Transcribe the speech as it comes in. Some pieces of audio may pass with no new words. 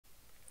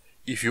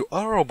If you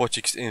are a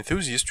robotics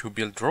enthusiast who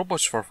build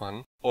robots for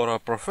fun, or a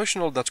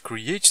professional that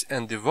creates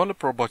and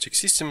develops robotic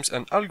systems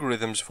and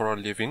algorithms for a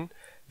living,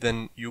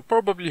 then you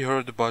probably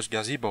heard about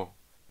GAZEBO.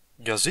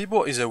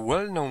 GAZEBO is a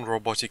well-known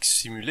robotics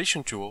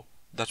simulation tool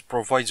that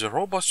provides a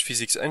robust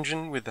physics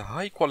engine with a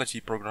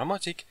high-quality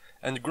programmatic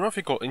and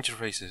graphical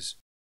interfaces.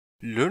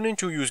 Learning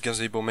to use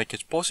GAZEBO makes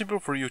it possible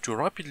for you to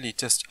rapidly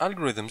test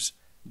algorithms,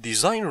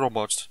 design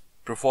robots,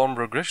 perform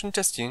regression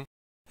testing,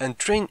 and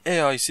train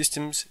AI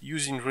systems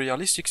using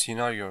realistic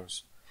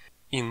scenarios.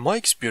 In my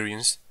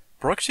experience,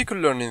 practical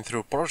learning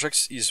through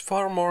projects is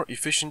far more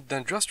efficient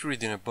than just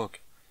reading a book.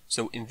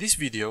 So in this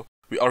video,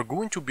 we are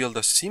going to build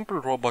a simple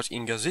robot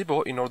in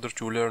GAZEBO in order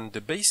to learn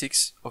the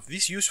basics of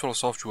this useful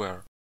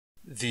software.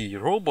 The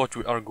robot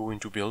we are going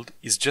to build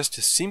is just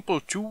a simple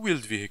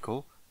two-wheeled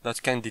vehicle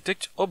that can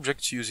detect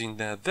objects using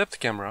the depth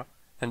camera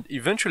and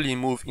eventually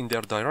move in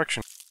their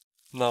direction.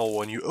 Now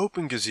when you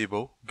open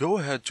GAZEBO, go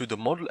ahead to the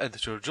model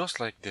editor just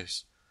like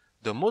this.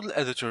 The model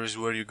editor is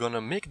where you're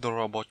gonna make the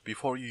robot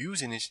before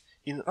using it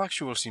in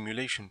actual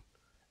simulation.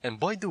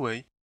 And by the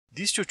way,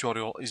 this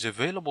tutorial is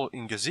available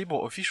in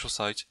GAZEBO official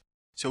site,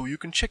 so you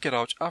can check it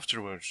out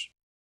afterwards.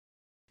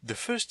 The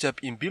first step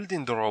in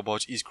building the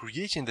robot is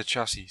creating the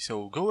chassis,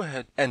 so go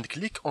ahead and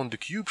click on the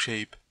cube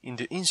shape in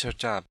the Insert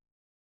tab.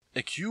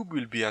 A cube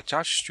will be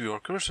attached to your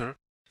cursor,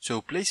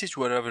 so place it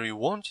wherever you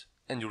want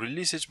and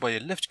release it by a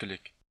left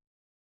click.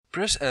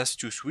 Press S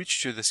to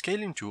switch to the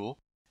scaling tool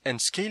and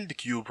scale the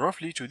cube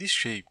roughly to this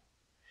shape.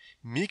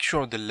 Make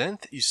sure the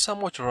length is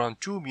somewhat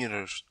around 2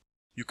 meters.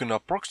 You can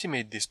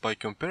approximate this by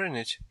comparing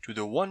it to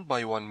the 1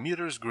 by 1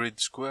 meters grid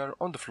square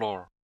on the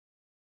floor.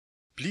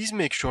 Please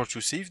make sure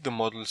to save the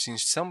model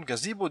since some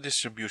GAZEBO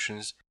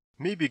distributions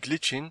may be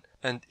glitching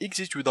and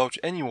exit without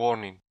any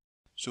warning.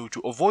 So to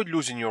avoid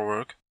losing your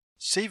work,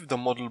 save the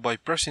model by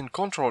pressing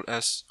Ctrl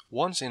S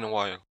once in a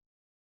while.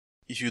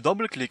 If you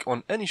double click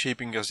on any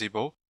shape in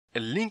GAZEBO, a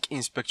link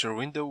inspector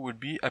window will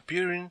be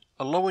appearing,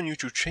 allowing you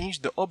to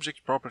change the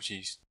object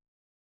properties.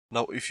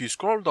 Now if you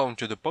scroll down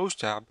to the pose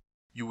tab,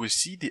 you will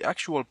see the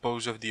actual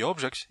pose of the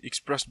object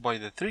expressed by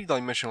the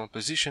three-dimensional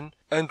position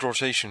and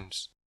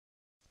rotations.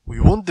 We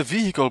want the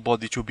vehicle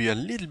body to be a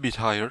little bit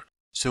higher,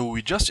 so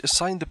we just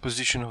assign the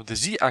position of the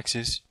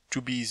z-axis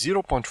to be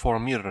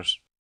 0.4 meters.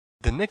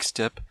 The next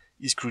step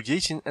is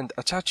creating and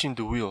attaching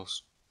the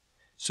wheels.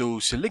 So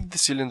select the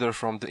cylinder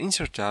from the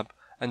Insert tab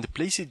and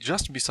place it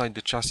just beside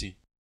the chassis.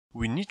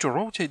 We need to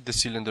rotate the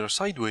cylinder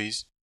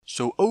sideways,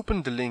 so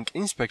open the link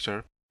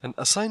inspector and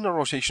assign a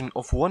rotation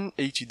of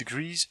 180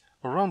 degrees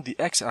around the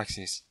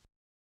x-axis.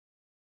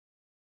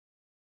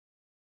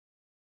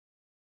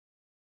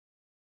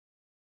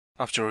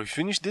 After we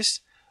finish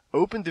this,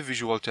 open the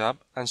Visual tab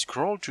and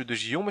scroll to the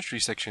Geometry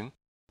section,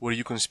 where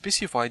you can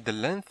specify the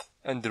length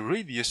and the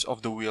radius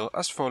of the wheel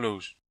as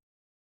follows.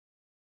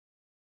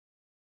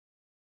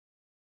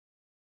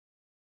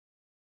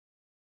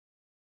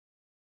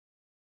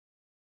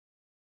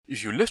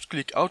 If you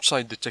left-click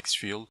outside the text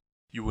field,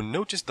 you will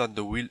notice that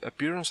the wheel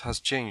appearance has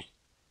changed,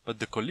 but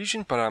the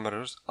collision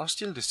parameters are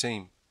still the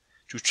same.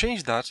 To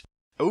change that,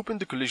 open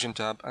the Collision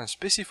tab and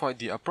specify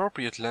the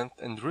appropriate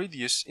length and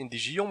radius in the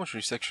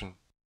Geometry section.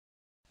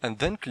 And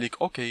then click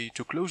OK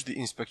to close the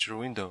inspector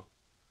window.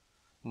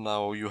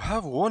 Now you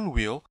have one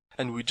wheel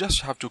and we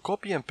just have to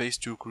copy and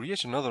paste to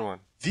create another one.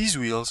 These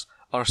wheels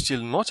are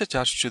still not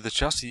attached to the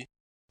chassis,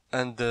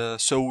 and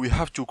so we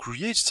have to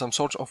create some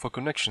sort of a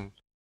connection.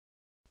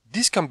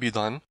 This can be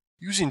done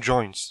using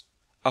joints.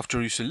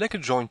 After you select a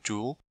joint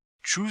tool,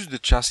 choose the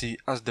chassis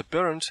as the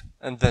parent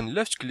and then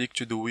left click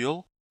to the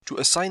wheel to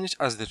assign it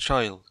as the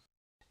child.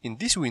 In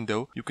this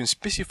window, you can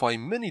specify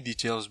many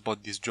details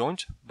about this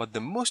joint, but the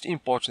most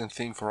important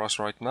thing for us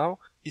right now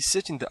is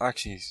setting the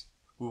axes.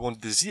 We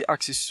want the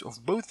z-axis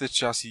of both the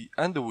chassis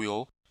and the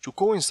wheel to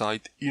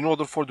coincide in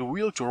order for the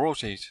wheel to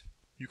rotate.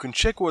 You can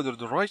check whether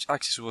the right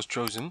axis was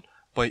chosen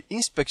by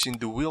inspecting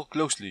the wheel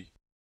closely.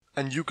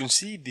 And you can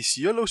see this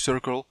yellow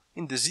circle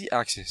in the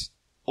z-axis.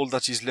 All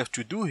that is left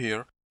to do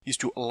here is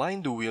to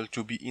align the wheel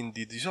to be in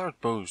the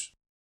desired pose.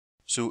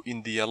 So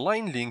in the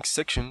Align Link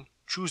section,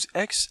 choose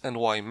X and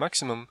Y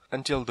maximum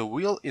until the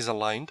wheel is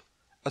aligned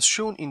as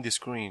shown in the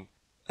screen,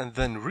 and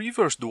then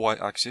reverse the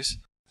Y-axis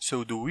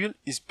so the wheel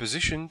is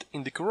positioned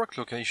in the correct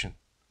location.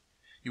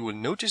 You will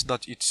notice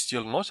that it's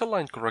still not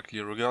aligned correctly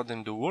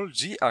regarding the whole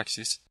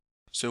Z-axis,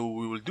 so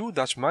we will do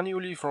that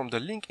manually from the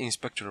link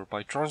inspector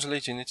by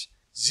translating it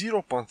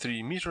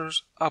 0.3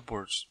 meters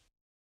upwards.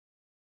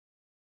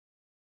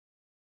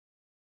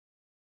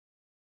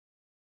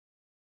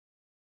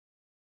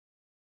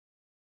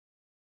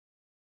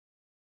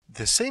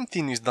 The same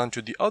thing is done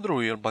to the other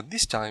wheel, but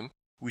this time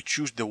we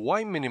choose the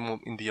Y minimum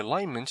in the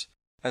alignment,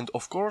 and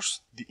of course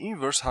the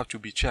inverse have to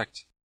be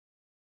checked.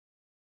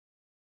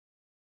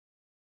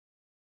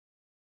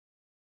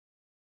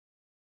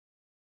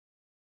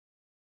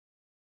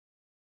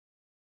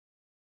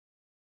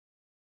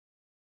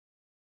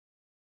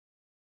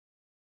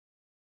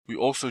 We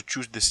also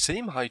choose the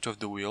same height of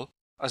the wheel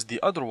as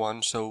the other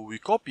one, so we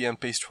copy and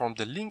paste from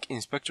the link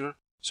inspector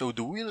so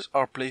the wheels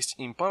are placed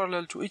in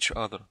parallel to each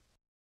other.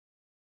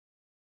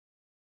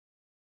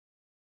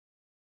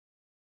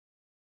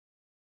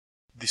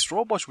 this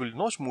robot will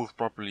not move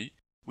properly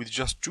with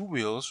just 2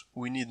 wheels.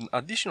 We need an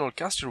additional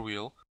caster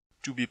wheel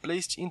to be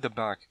placed in the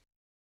back.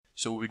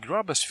 So we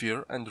grab a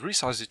sphere and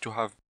resize it to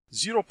have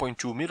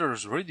 0.2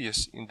 meters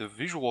radius in the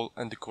visual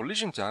and the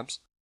collision tabs,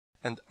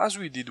 and as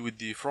we did with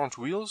the front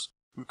wheels,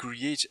 we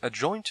create a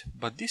joint,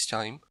 but this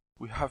time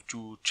we have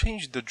to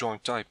change the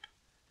joint type.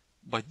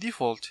 By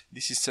default,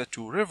 this is set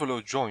to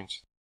revolute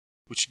joint,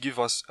 which gives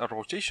us a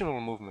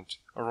rotational movement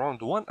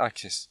around one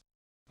axis.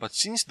 But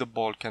since the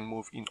ball can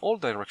move in all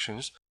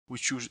directions, we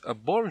choose a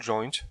ball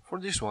joint for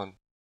this one.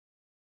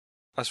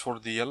 As for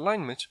the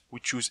alignment, we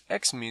choose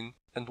X min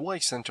and Y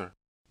center.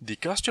 The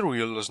caster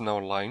wheel is now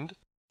aligned,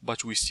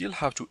 but we still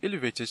have to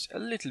elevate it a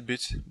little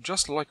bit,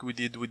 just like we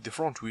did with the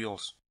front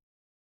wheels.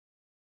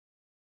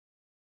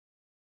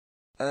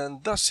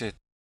 And that's it.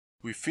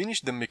 We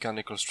finished the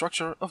mechanical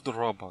structure of the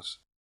robot.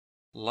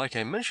 Like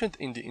I mentioned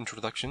in the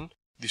introduction,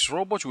 this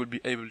robot will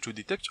be able to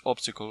detect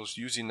obstacles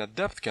using a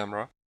depth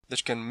camera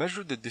that can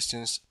measure the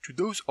distance to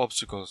those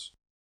obstacles.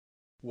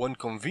 One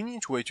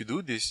convenient way to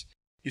do this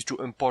is to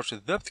import the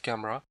depth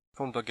camera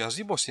from the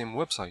GAZEBO Sim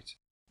website.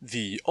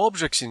 The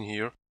objects in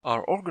here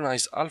are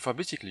organized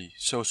alphabetically,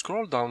 so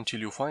scroll down till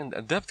you find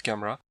a depth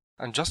camera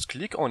and just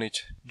click on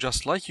it,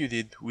 just like you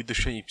did with the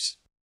shapes.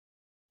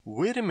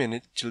 Wait a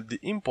minute till the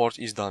import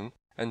is done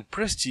and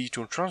press T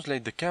to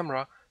translate the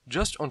camera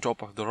just on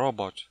top of the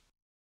robot.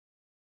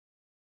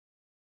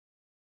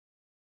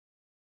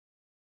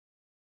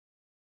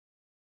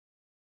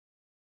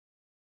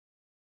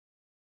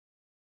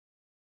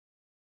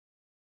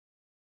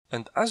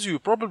 And as you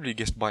probably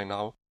guessed by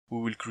now,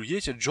 we will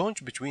create a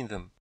joint between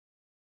them.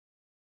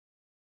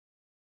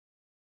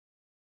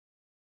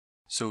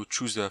 So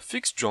choose a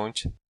fixed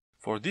joint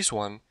for this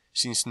one,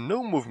 since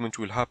no movement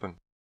will happen.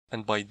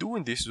 And by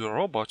doing this, the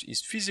robot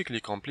is physically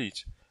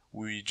complete.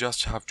 We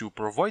just have to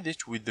provide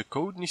it with the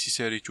code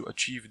necessary to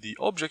achieve the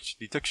object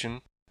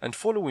detection and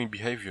following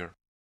behavior.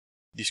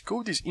 This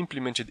code is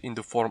implemented in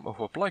the form of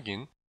a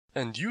plugin,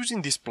 and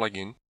using this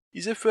plugin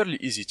is a fairly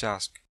easy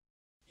task.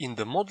 In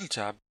the Model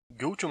tab,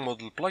 go to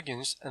Model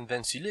Plugins and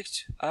then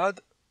select Add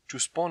to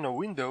spawn a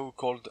window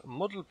called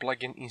Model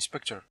Plugin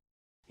Inspector.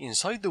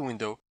 Inside the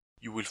window,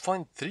 you will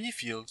find 3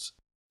 fields.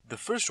 The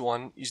first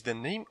one is the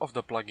name of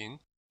the plugin,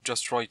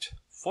 just write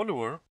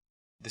follower.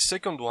 The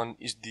second one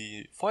is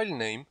the file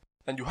name,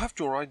 and you have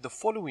to write the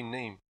following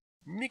name.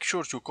 Make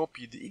sure to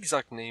copy the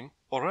exact name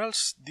or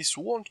else this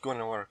won't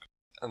gonna work,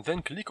 and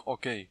then click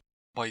OK.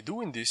 By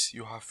doing this,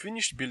 you have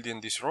finished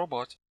building this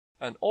robot,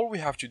 and all we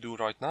have to do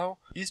right now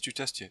is to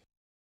test it.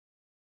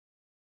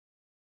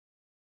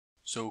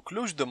 So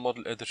close the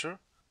model editor.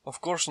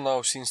 Of course,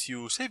 now since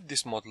you saved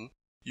this model,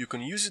 you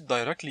can use it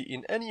directly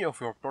in any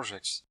of your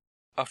projects.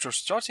 After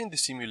starting the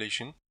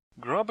simulation,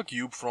 grab a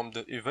cube from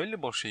the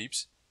available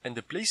shapes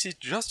and place it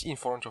just in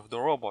front of the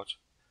robot.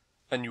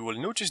 And you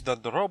will notice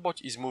that the robot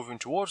is moving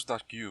towards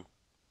that cube.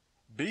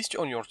 Based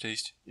on your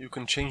taste, you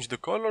can change the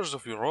colors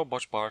of your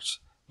robot parts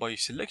by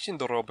selecting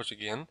the robot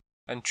again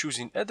and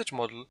choosing Edit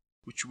Model,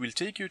 which will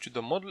take you to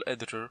the model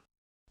editor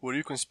where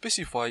you can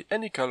specify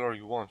any color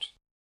you want.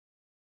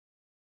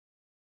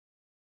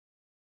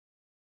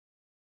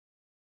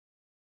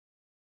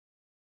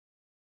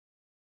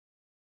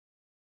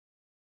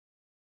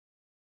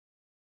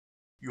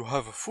 You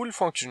have a full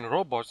function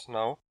robot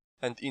now,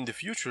 and in the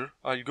future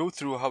I'll go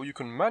through how you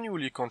can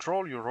manually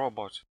control your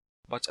robot.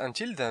 But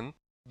until then,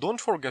 don't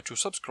forget to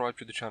subscribe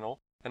to the channel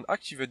and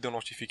activate the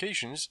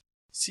notifications.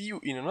 See you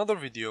in another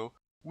video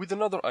with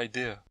another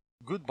idea.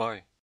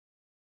 Goodbye.